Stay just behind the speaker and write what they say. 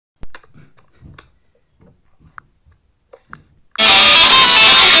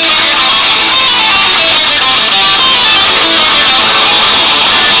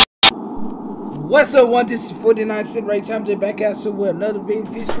so one, this is 49 cent right time to back out so with another video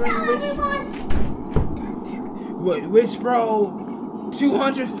featuring Risk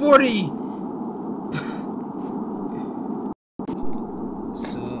Pro240.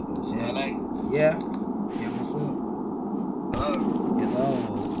 What's up? Yeah. Yeah, what's up? Hello.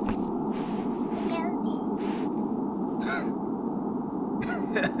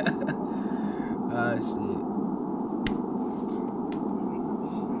 Ah, shit.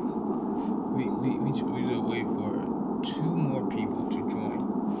 We just wait for two more people to join.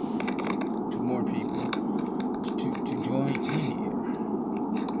 Two more people to join in here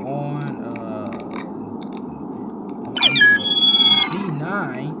on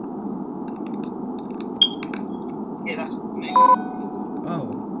B9. Yeah, that's me. Oh.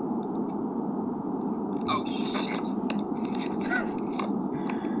 Oh shit.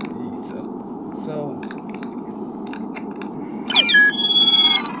 So.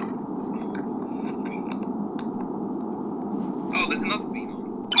 Oh, there's another beat on.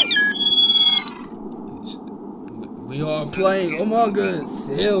 We are playing Among Us.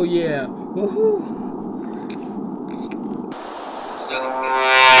 Hell yeah. Woohoo.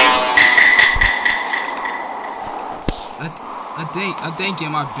 I think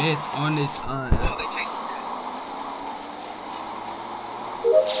in my best on this I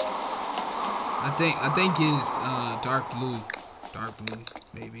think it's dark blue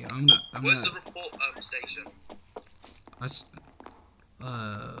maybe. Where's the report station? It's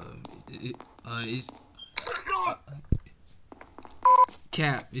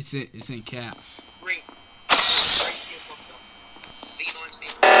Cap. It's in Cap. Ring.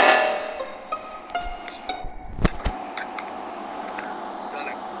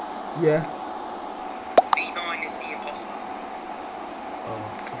 Yeah. B9 is the imposter.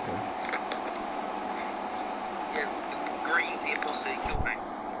 Oh, okay. Yeah, green's the imposter who killed me.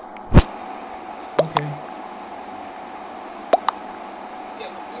 Okay.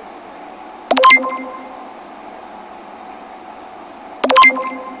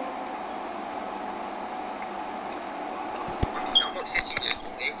 I'm not shitting you,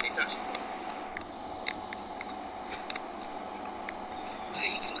 it's actually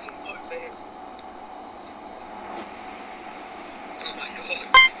he's fucking both there. Oh my god.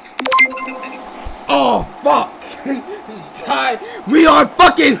 Oh fuck! Tied. We are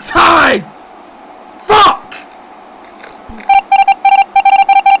fucking tied. Fuck!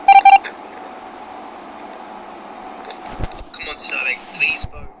 Come on, Sterling, please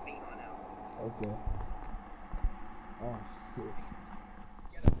vote me now. Okay. Oh shit.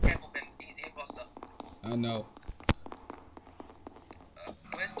 Yeah, careful, Ben. He's the imposter. I know.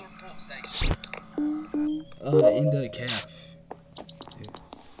 Where's the report station? In the calf.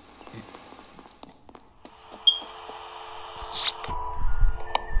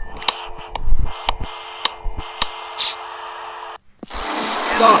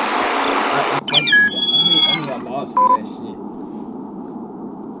 Fuck! I lost to that shit.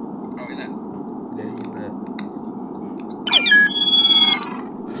 Oh, he left. Yeah, he left.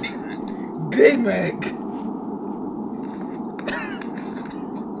 Big Mac!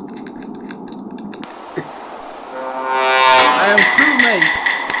 I am crewmate!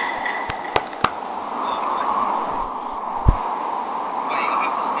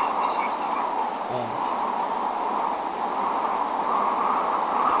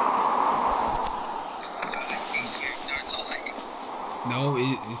 No,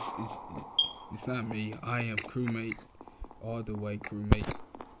 it's not me. I am crewmate. All the way crewmate.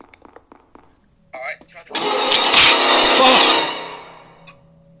 Alright, try to... Fuck!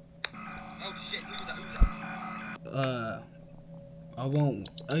 Oh shit, who's that? I won't.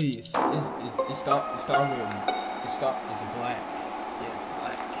 Hey, it's black. Yeah, it's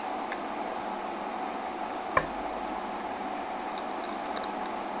black.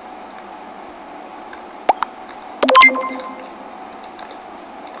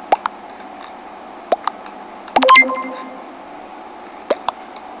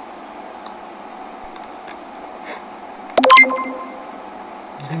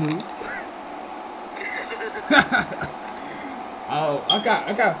 Blue. Oh, I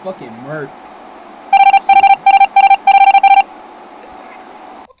got fucking murked.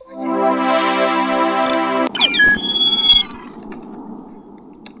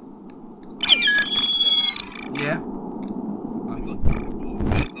 Yeah.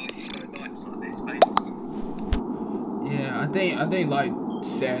 Yeah, I think like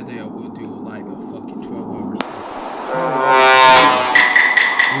Saturday I will do like a fucking 12 hours.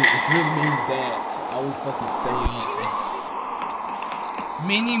 It really means that I will fucking stay up.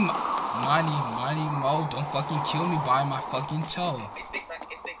 Mini Mo, don't fucking kill me by my fucking toe. It's Big Mac,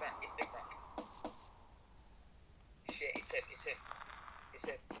 it's Big Mac, it's Big Mac.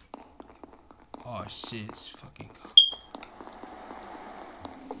 Oh shit, it's fucking cold.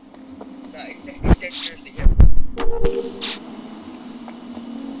 No, it's dead seriously here.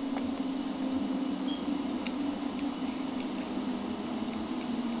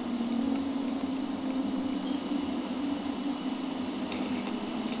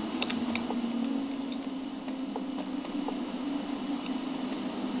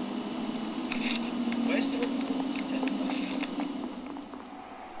 Where's the reports center?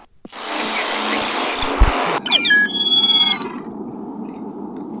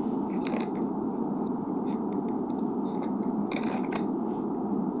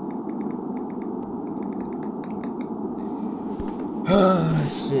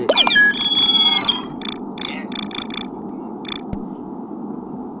 Shit.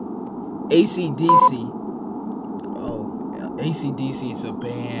 AC/DC. Oh, AC/DC is a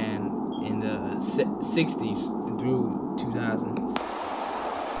band in the 60s through 2000s.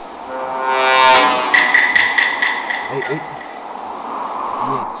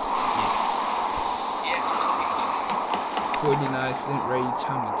 Yes. 49-cent Ray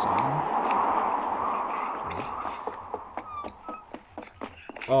Thomason.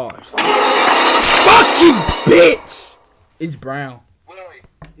 Oh, fuck you, bitch! It's brown. Where are you?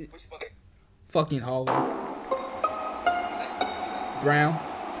 Which fucking? Fucking hallway. Brown.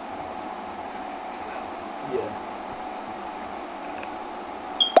 Yeah.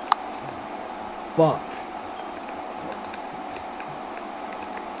 Fuck.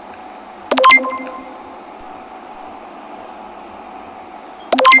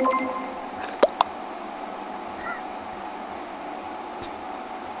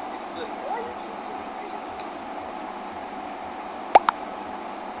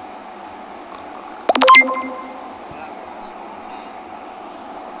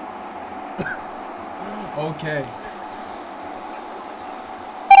 Okay.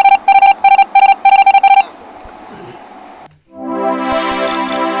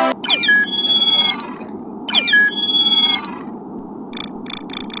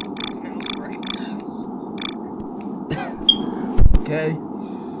 Okay.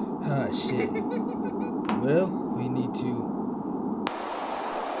 Ah, shit. Well, we need to.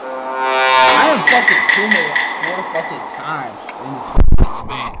 I am fucking crewmate 4 fucking times in this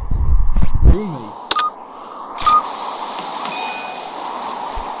band. Crewmate.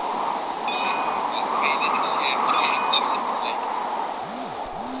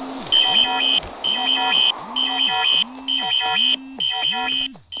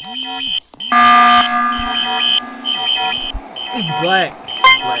 It's black.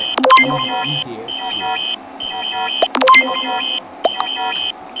 Black. Easy as shit.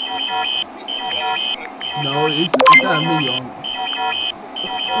 No, it's not me, young.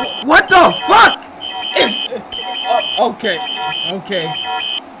 What the fuck? It's okay. Okay.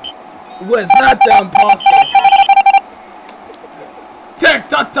 Well, it's not the imposter.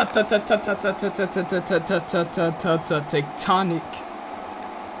 Tectonic.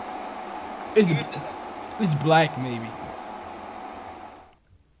 It's black, maybe.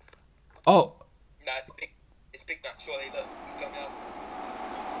 Oh. Nah, it's big. It's big Mac, surely. Look, he's coming out.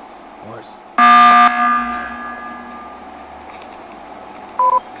 Worse.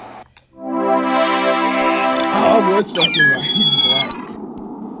 Oh, I was fucking right. He's black.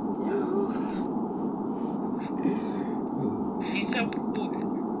 He's self-reported.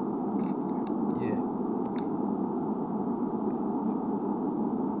 Yeah.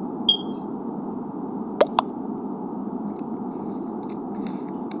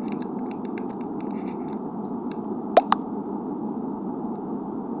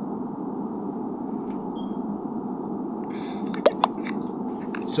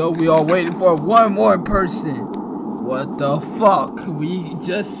 So we are waiting for one more person. What the fuck? We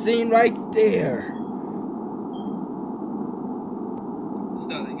just seen right there.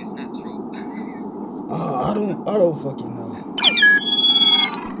 Sterling is natural. I don't fucking know.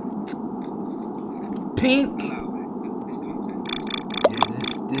 Pink. Yeah,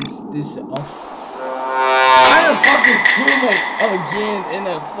 this I am fucking crewmate again and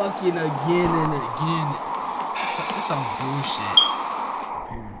again. It's some bullshit.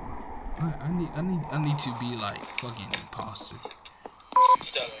 I need to be like fucking imposter.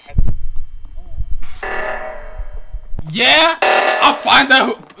 Yeah, I find out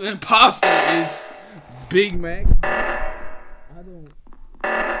who the imposter is. Big Mac. I don't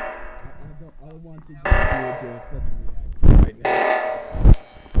want to do a fucking reaction right now.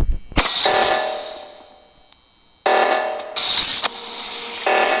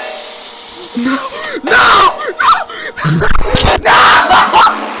 No!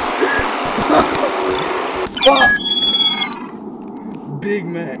 Fuck! Big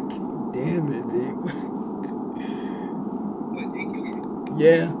Mac. Damn it. Damn it, big. What, did he kill you?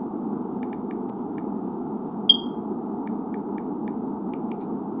 Yeah.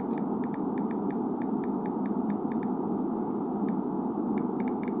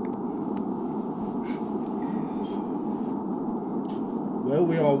 Well,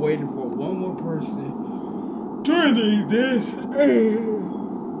 we are waiting for one more person joining this.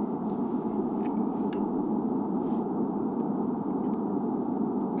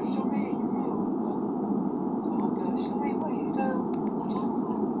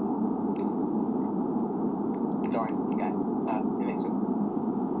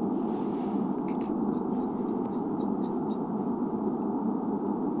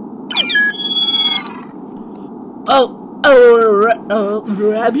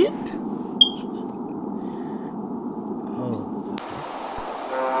 Rabbit? Oh.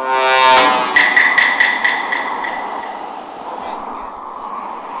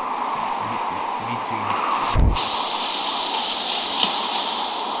 Me too.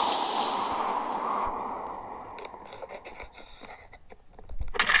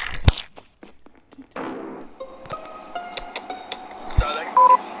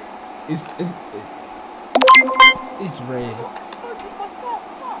 It's red.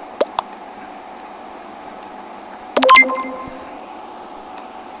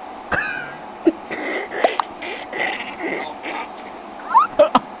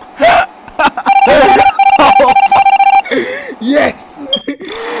 Yes.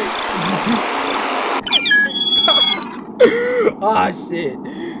 Oh shit.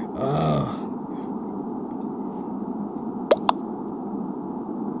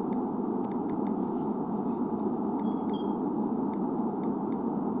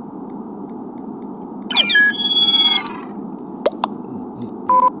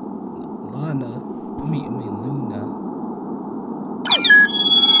 Luna.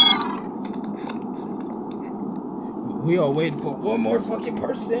 We are waiting for one more fucking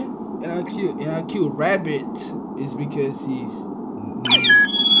person, and I killed Rabbit is because he's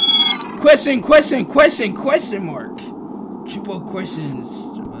question mark. Triple questions.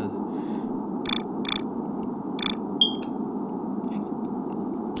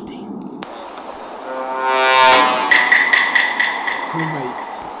 Damn. Crewmate.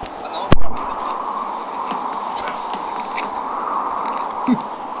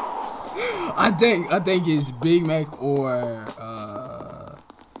 I think it's Big Mac or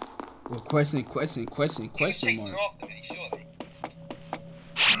question mark.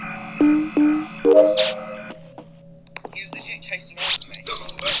 He was legit chasing after me.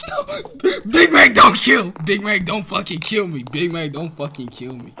 Big Mac don't kill. Big Mac don't fucking kill me. Big Mac don't fucking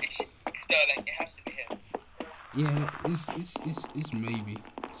kill me. Sterling, it has to be him. Yeah, it's maybe.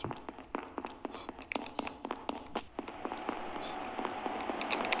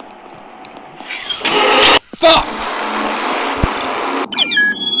 Fuck!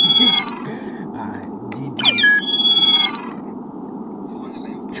 Alright, GG.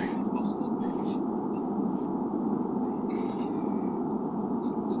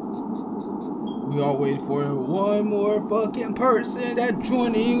 We all wait for one more fucking person that's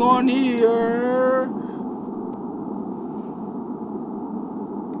joining on here.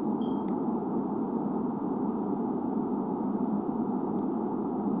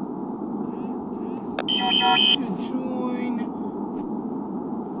 To join.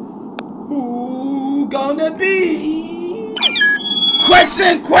 Who gonna be?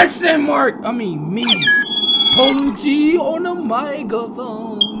 Question mark. I mean me. Polo G on the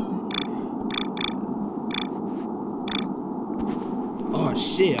microphone. Oh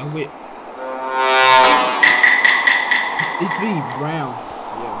shit, I went. It's me, brown.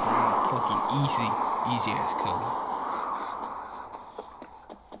 Yeah, brown. Fucking easy ass color.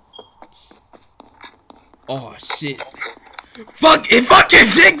 Oh shit. Fuck it, fucking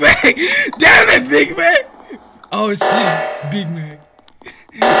Big Mac! Damn it, Big Mac! Oh shit, Big Mac.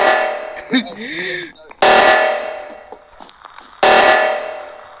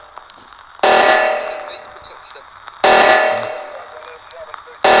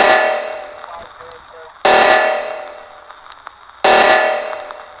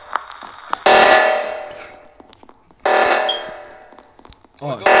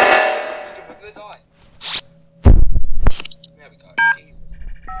 Oh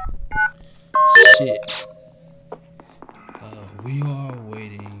shit. We are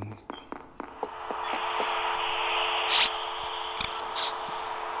waiting.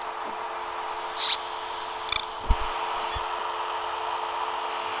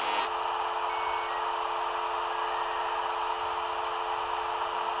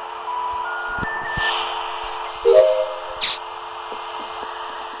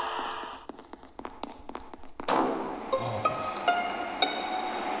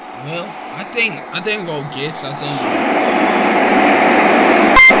 think I'm gonna guess. I think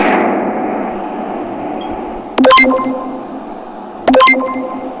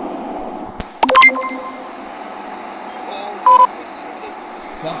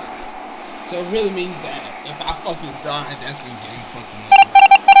fuck. So it really means that if I fucking die, that's me getting fucking over.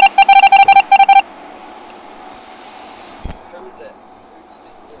 Who is it?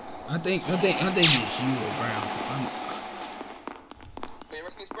 I think it's you or Brown. Wait, you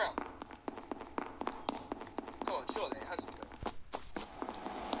reckon it's Brown? Go on, surely it has to be.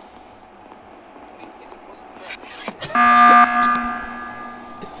 If it wasn't Brown.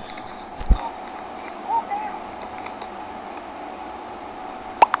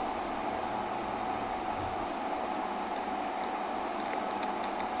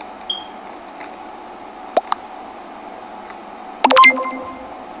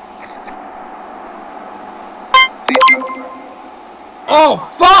 Oh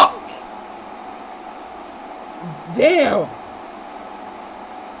fuck! Damn!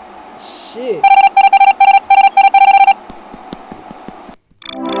 Shit.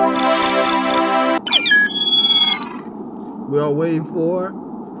 We are waiting for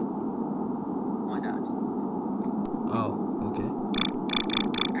My dad. Oh, okay.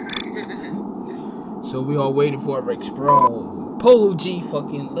 So we are waiting for Risk Pro. Polo G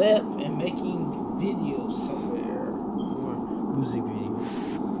fucking left and making videos somewhere. Or music videos.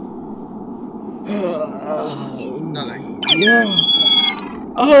 Yeah.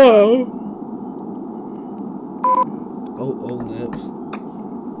 Oh, lips.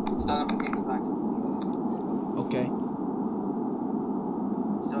 Stand up and get his back. Okay.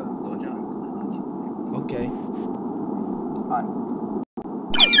 Still haven't got a joke. Okay. Right.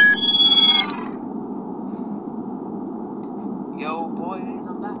 Yo, boys,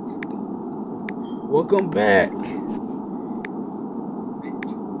 I'm back. Welcome back.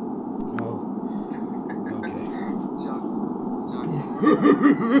 Oh. Okay.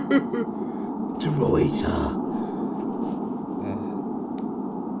 Teresa.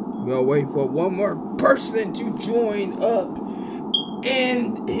 We are waiting for one more person to join up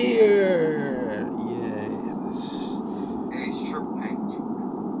in here. Yes. It's Triple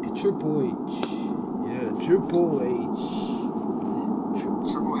H. Triple H. Yeah, Triple H.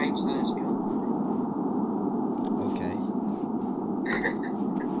 Triple H lesbian. Okay.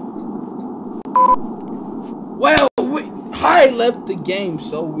 Well, I left the game,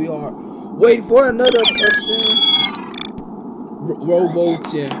 so we are waiting for another person.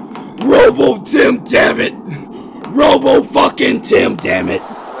 Robo Tim, damn it! Robo fucking Tim, damn it!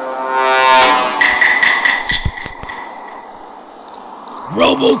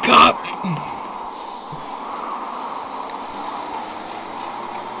 RoboCop!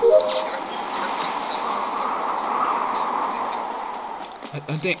 I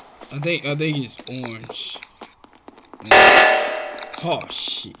think it's orange. Oh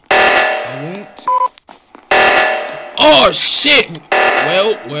shit! I won't. Oh shit!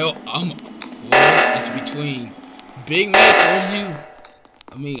 Well, it's between Big Mac or you.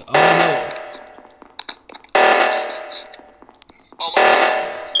 I mean, I don't know.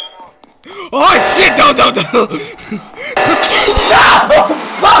 Oh shit! Don't. No!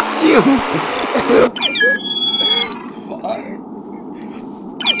 Fuck you! Fuck.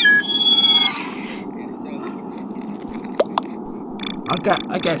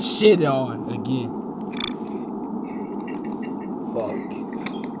 I got shit on again. Fuck.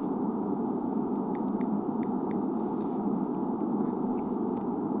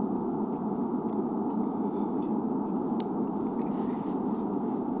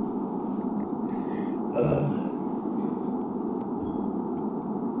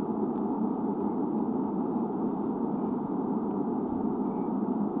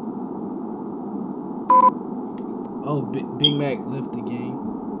 Oh, Big Mac left the game.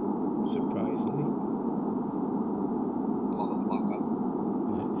 Surprisingly. Motherfucker.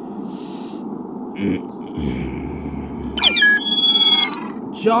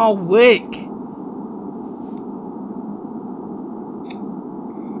 John Wick.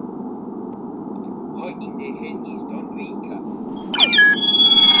 What in the head is Don Rika?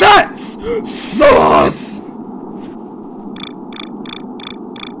 Sauce!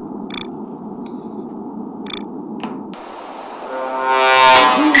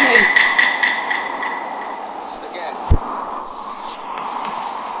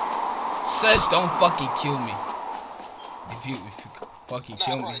 Says don't fucking kill me. If you fucking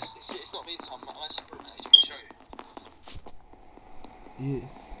kill me. It's not me this time. I'm actually going to show you.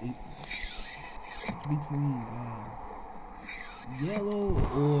 It's between yellow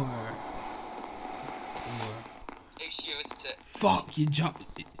or It's you, isn't it? fuck you jump.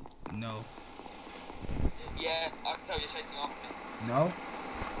 No. Yeah, I can tell you're shaking off. No?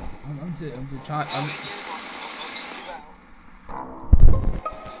 I'm just trying.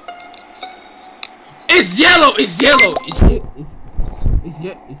 It's yellow! It's yellow! It's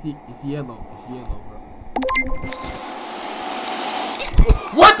yellow. It's yellow, bro.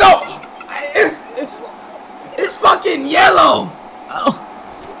 What the? It's fucking yellow! Oh.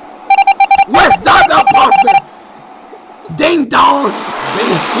 What's that the imposter? Ding dong!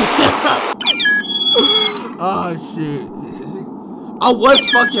 Oh shit. I was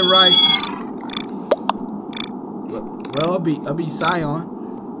fucking right. Well, I'll be Scion.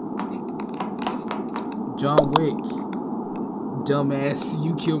 John Wick. Dumbass,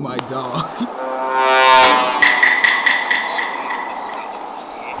 you killed my dog.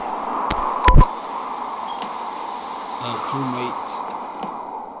 Crewmates.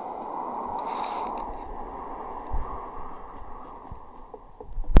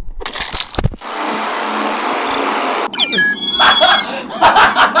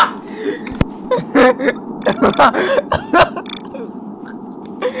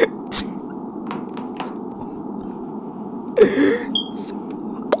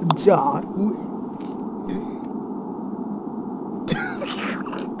 John Wick.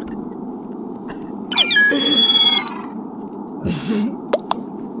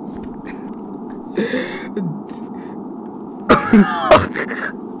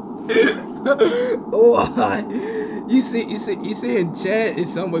 Why? You see in chat,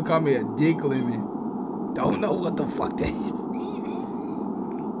 is someone call me a dick lemon. Don't know what the fuck that is.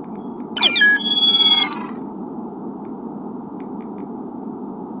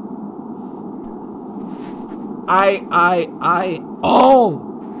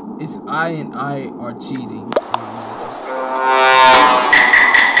 Oh! It's I and I are cheating.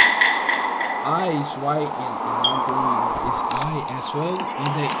 I is white and I'm green. It's I as well,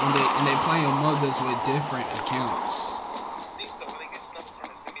 and they play Among Us with different accounts. These stuff, I think it's number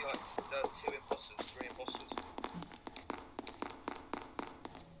 10. It's gonna be like 2 imposters, 3 imposters.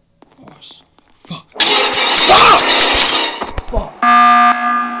 Oh fuck! Fuck!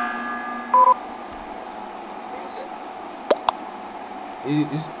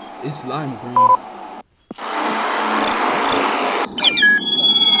 It's lime green.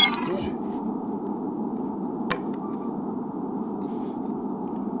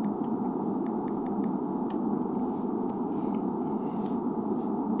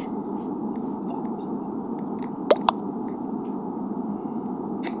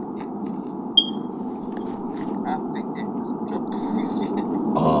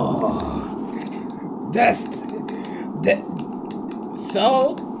 That's that.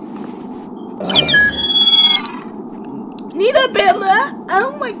 So, Nina Bella.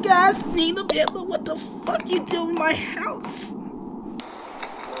 Oh my gosh, Nina Bella, what the fuck you do in my house?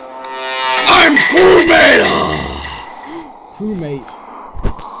 I'm crewmate. Crewmate,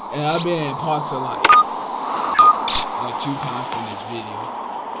 and I've been imposter like 2 times in this video.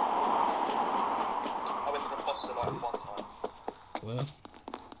 I've been an imposter like 1 time. Well.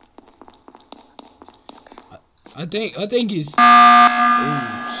 I think it's. I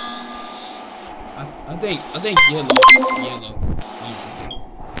think yellow. Easy.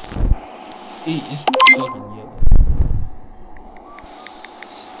 It's fucking yellow.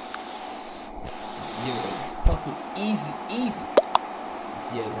 Yellow. Fucking easy. It's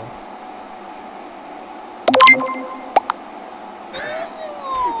yellow.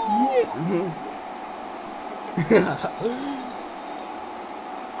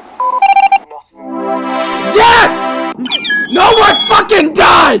 Yes! No one fucking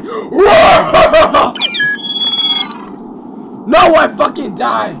died! No one fucking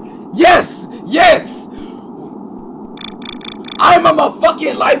died! Yes! I'm a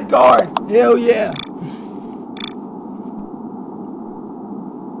motherfucking lifeguard! Hell yeah!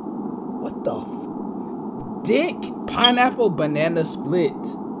 What the dick? Pineapple banana split.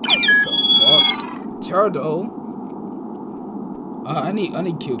 What the fuck? Turtle? I need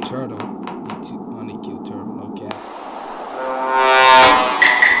to kill turtle. I need to kill turtle. No cap.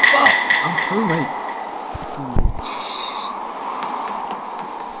 Fuck! I'm crewmate.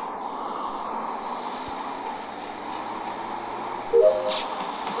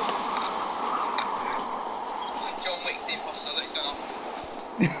 John Wick's the imposter. Let's go.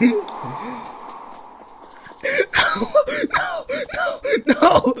 No!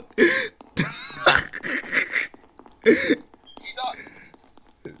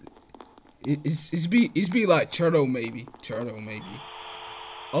 It's be like turtle maybe.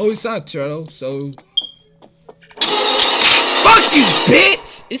 Oh, it's not turtle, so fuck you,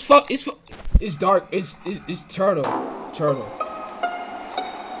 bitch! It's dark. It's turtle.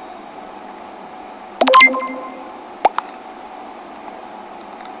 He's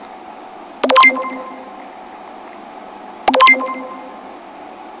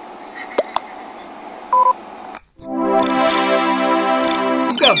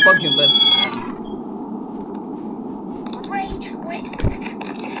got fucking left the game. Rage quit.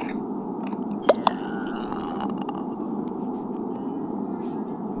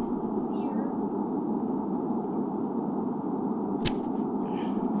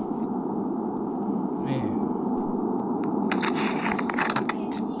 Man.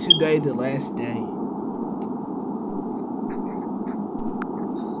 Today, the last day.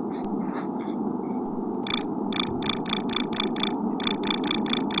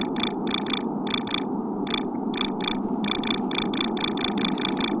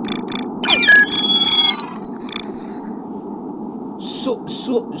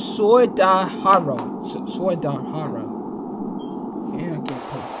 Soidan Haro. Soidan Haro. Yeah, I can't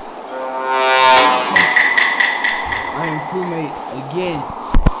play. I am crewmate again.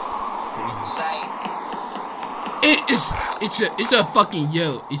 It's a fucking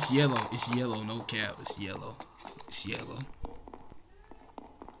yellow. It's yellow. It's yellow. No cap. It's yellow. It's yellow.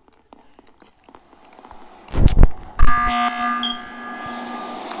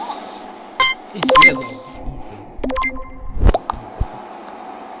 It's yellow.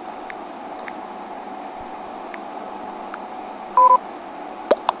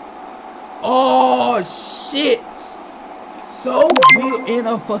 Oh shit! So we're in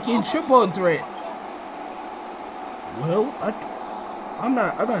a fucking triple threat. Well, I'm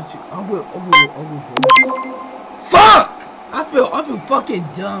not. I will. Fuck! I feel fucking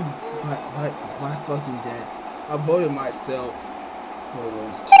dumb by fucking that. I voted myself.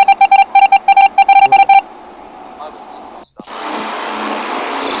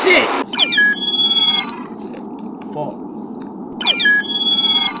 Shit! Fuck.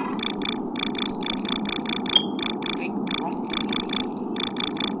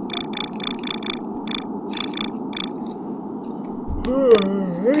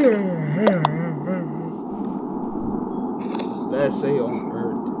 Let's say on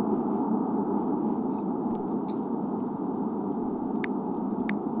Earth.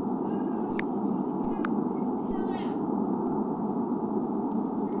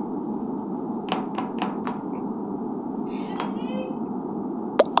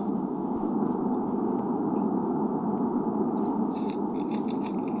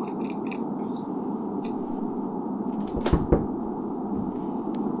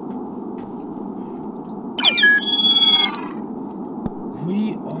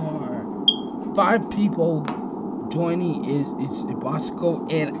 We are 5 people joining. It's Bosco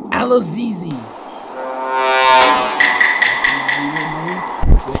and Alazizi.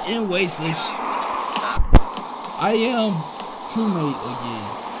 But anyways, I am crewmate again.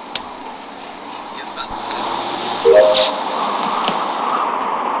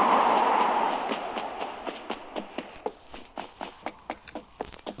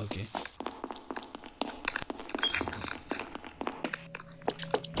 Okay.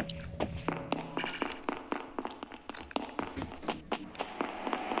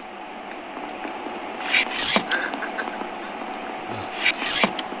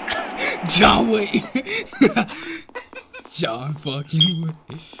 John Wayne. John fucking Wayne.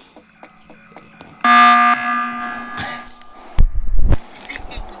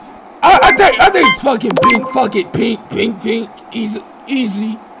 I think it's fucking pink. Fuck it, pink.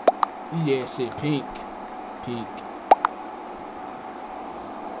 Easy. Yeah, shit, pink.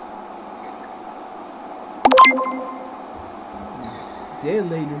 Dead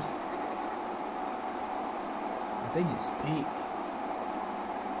laters. I think it's pink.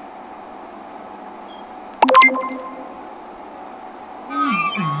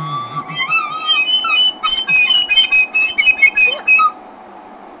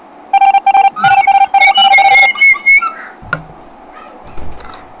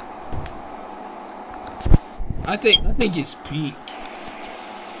 I think it's pink.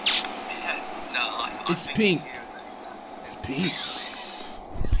 It's pink. It's pink.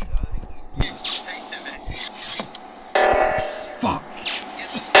 Fuck.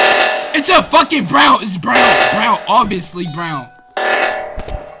 It's a fucking brown. It's brown. Obviously brown.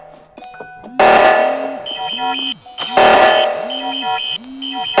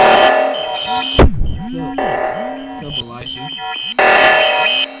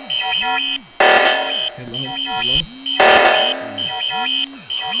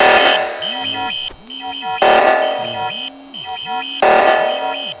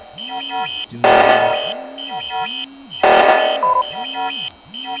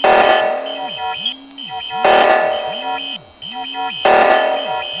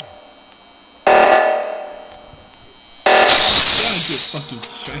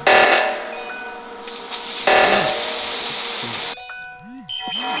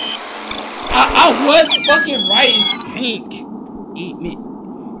 I was fucking right. It's pink. Eat me.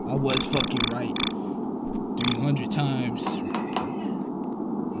 I was fucking right. 300 times.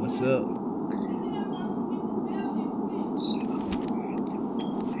 What's up?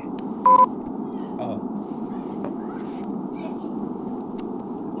 Oh.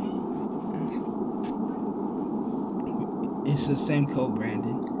 It's the same code,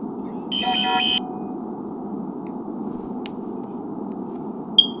 Brandon.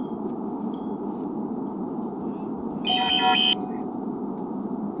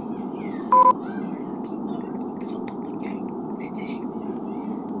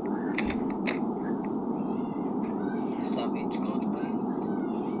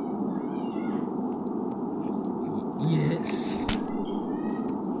 Yes.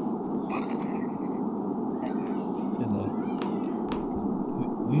 Hello.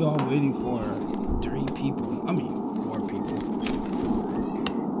 We are waiting for 3 people. I mean, 4 people.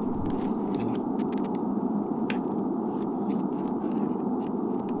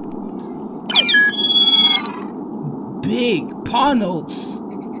 Big Panos.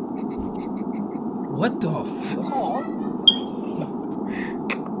 What the fuck?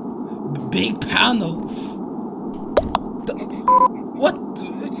 Big Panos. What?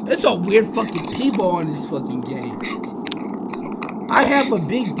 It's a weird fucking people on this fucking game. I have a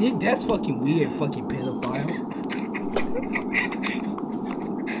big dick. That's fucking weird, fucking pedophile.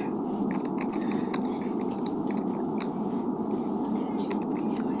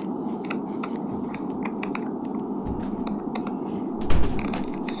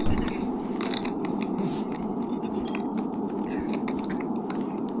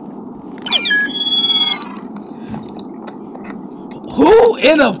 Who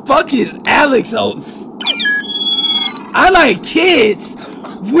in the fuck is Alex Oates? I like kids.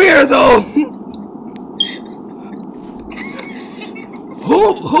 Weirdo.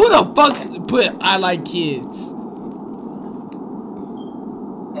 Who the fuck put I like kids?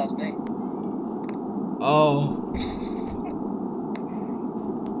 That's me. Oh.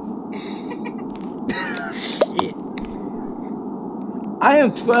 Shit. I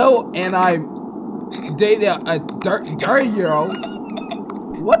am 12 and I'm dating a 30-year-old.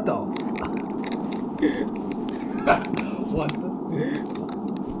 What the fuck? What the?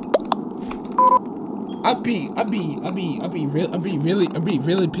 I'd be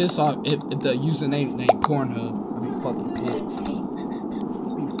really pissed off if the username named Pornhub. I'd be fucking pissed.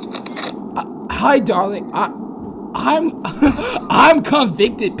 Hi, darling. I'm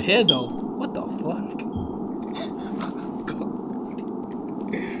convicted pedo. What the fuck?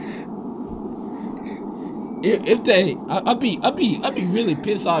 If they, I'd be really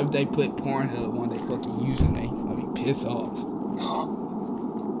pissed off if they put Pornhub on their fucking username. I'd be pissed off.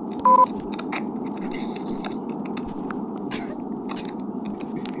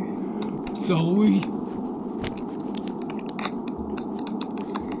 So we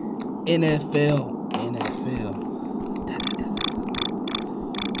NFL.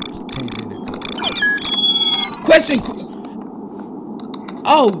 Question.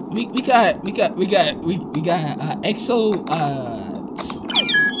 Oh, we got EXO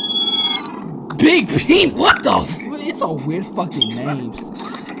Big Pink. What the? It's all weird fucking names.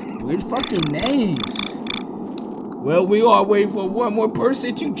 Weird fucking names. Well, we are waiting for one more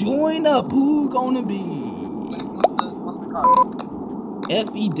person to join up. Who gonna be? What's the code?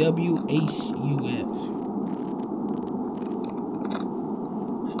 FEWHUF.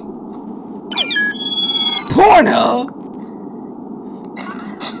 Pornhub.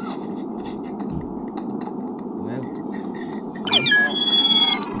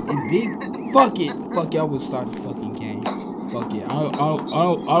 Big, fuck it, I will start the fucking game. Fuck it, I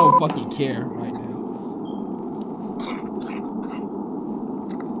don't fucking care right now.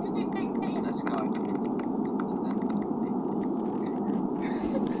 Let's go.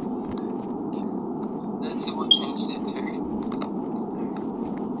 Let's see what changed it to.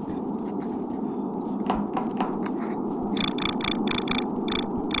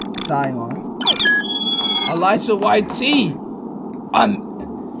 Sion. Elijah YT.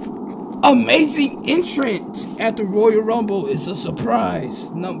 Amazing entrant at the Royal Rumble is a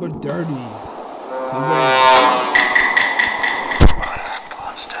surprise. Number 30.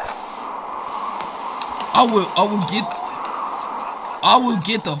 I will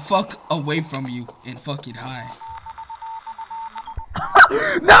get the fuck away from you and fucking high.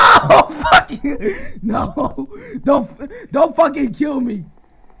 No, fucking no, don't fucking kill me.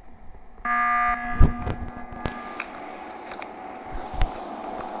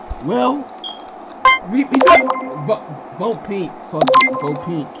 Well, we said vote pink, fuck it, vote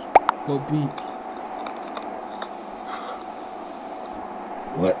pink, vote pink.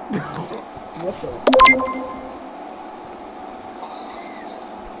 What? What the?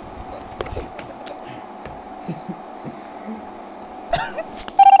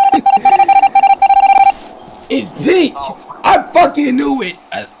 It's pink. I fucking knew it.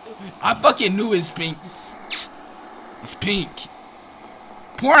 I fucking knew it's pink. It's pink.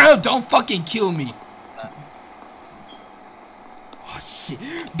 Pornhub, don't fucking kill me. Oh shit!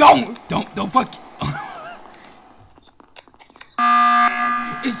 Don't fuck.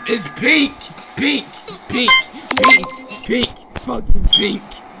 It's pink, pink, fucking pink.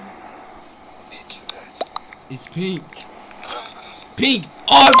 It's pink,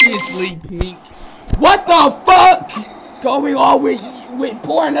 obviously pink. What the fuck going on with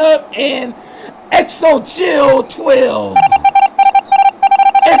Pornhub and Exo Chill 12?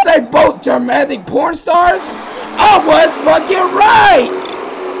 Is they both dramatic porn stars? I was fucking right!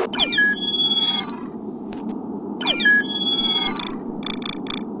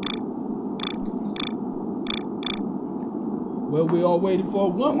 Well, we are waiting for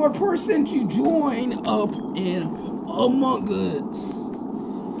one more person to join up in Among Us.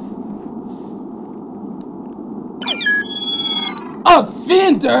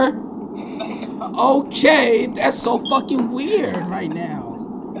 Offender? Okay, that's so fucking weird right now.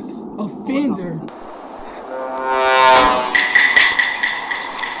 Offender.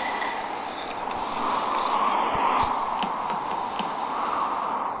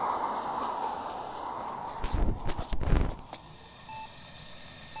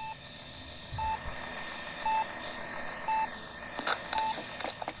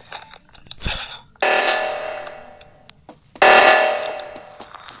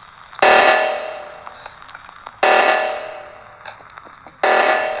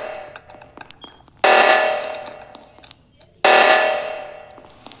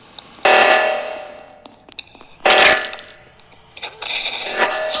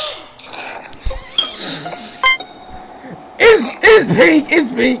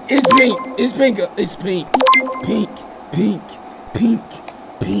 It's pink.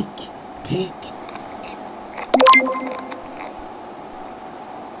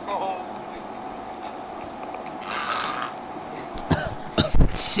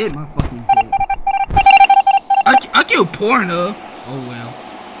 Shit, my fucking face. I killed Pornhub. Oh well.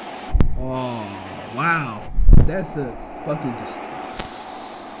 Oh wow. That's a fucking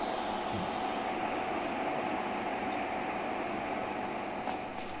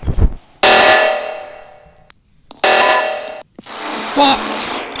fuck!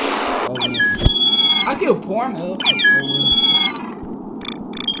 Oh, yeah. I killed Pornhub. Oh, well.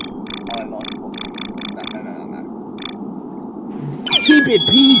 Keep it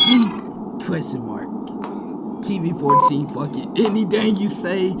PG? Question mark. TV14, fuck it. Anything you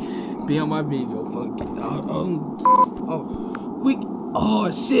say, be on my video, fuck it.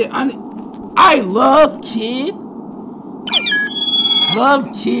 Oh shit. I love kid.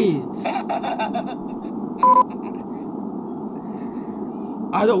 Love kids.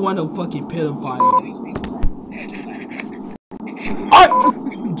 I don't want no fucking pedophile.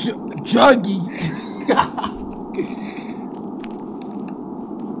 Juggy.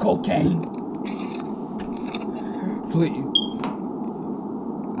 Cocaine. Please.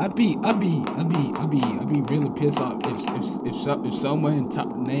 I be really pissed off if someone's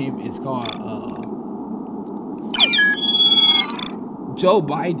name is called Joe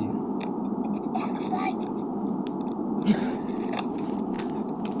Biden.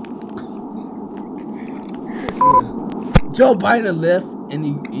 Joe Biden left and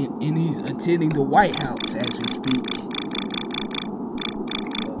he's attending the White House as we speak.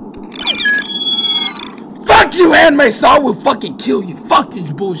 Fuck you, anime star! I will fucking kill you. Fuck this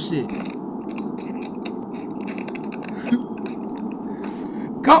bullshit.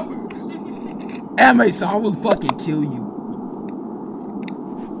 Come, anime star! I will fucking kill you.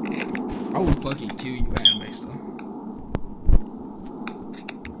 I will fucking kill you, anime star.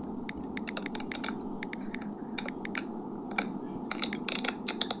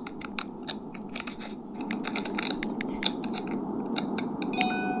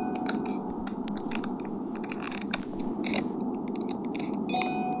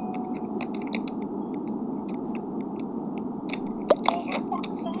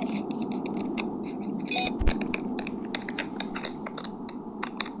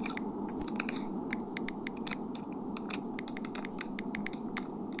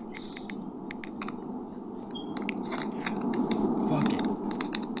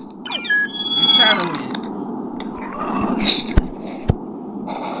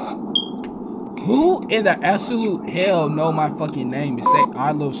 Who in the absolute hell know my fucking name and say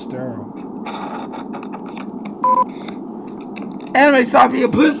I love Sterl? Anime star being a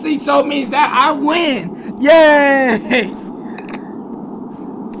pussy, so means that I win. Yay!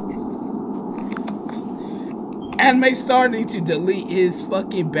 Anime star needs to delete his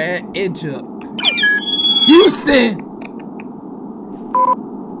fucking bad edge up. Houston!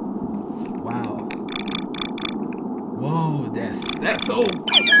 Wow. Whoa, that's so.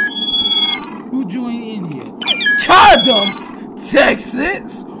 Who joined in here? Condoms!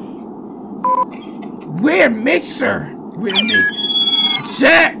 Texas! Weird mixer! Weird mix.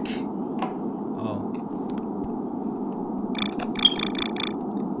 Jack! Oh.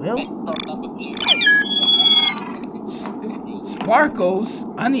 Well. Sparkles?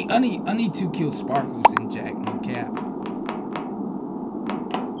 I need to kill Sparkles and Jack, no cap.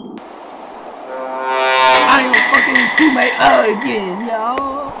 I am fucking Kume again,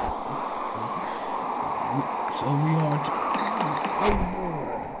 y'all. So we are.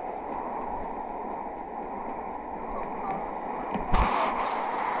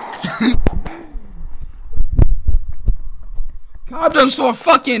 Condoms for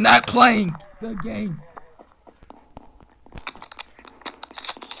fucking not playing the game.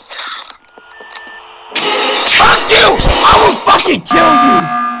 Fuck you! I will fucking kill you!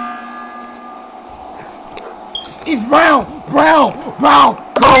 It's brown,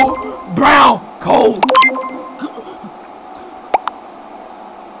 cold.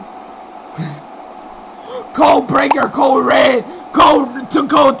 Cold breaker, cold red, cold to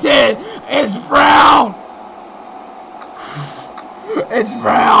cold 10. It's brown. It's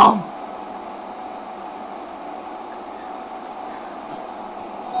brown.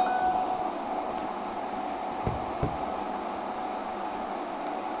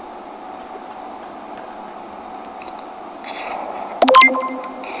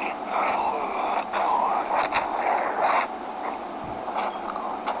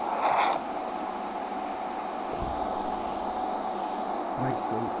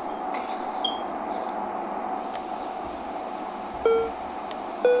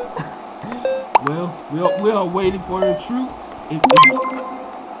 Well, we are waiting for the truth.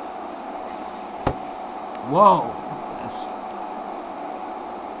 Whoa,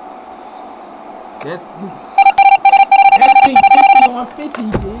 that's 50 on 50,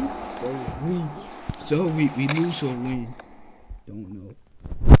 dude. So we lose or win. Don't know.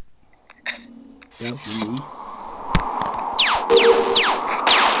 That's me.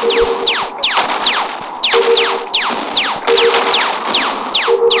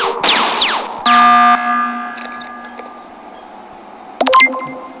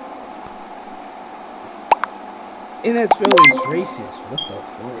 And that's really racist. What the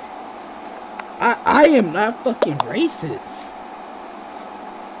fuck? I am not fucking racist.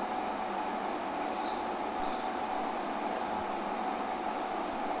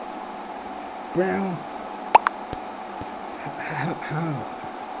 Brown.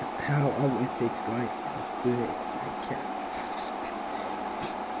 How I would fix license stood. I can't.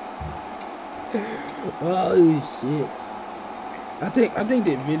 Oh shit. I think that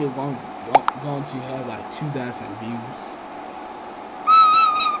video going to have like 2,000 views.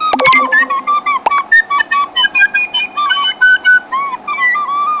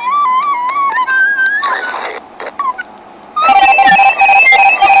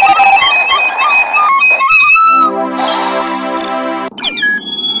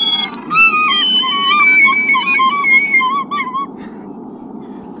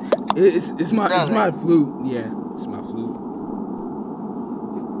 It's my flute. Yeah, it's my flute.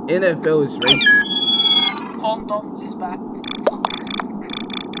 NFL is racist. Condoms is back.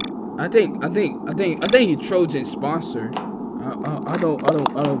 I think he Trojan sponsor. I don't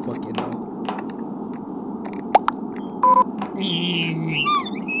fucking know.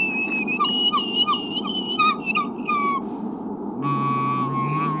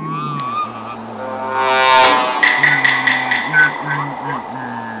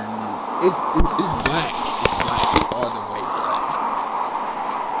 It's black. It's black all the way black.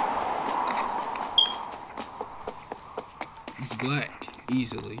 It's black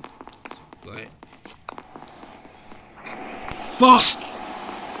easily. Black. Fuck.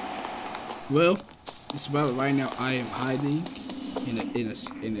 Well, it's about it right now. I am hiding in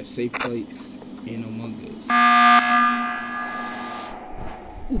a safe place in Among Us.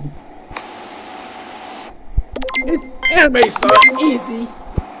 It's anime so easy.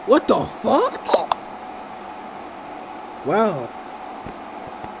 What the fuck? Wow.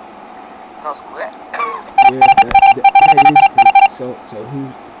 That's correct. Yeah, that is cool. So who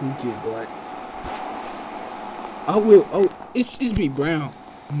get black? I will. Oh, it's be brown.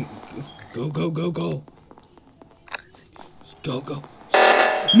 Go. Go.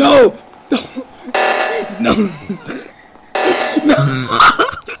 No. No. Fuck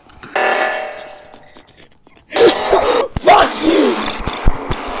you!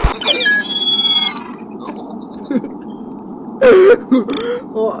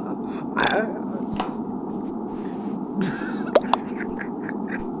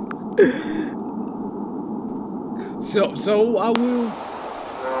 So I will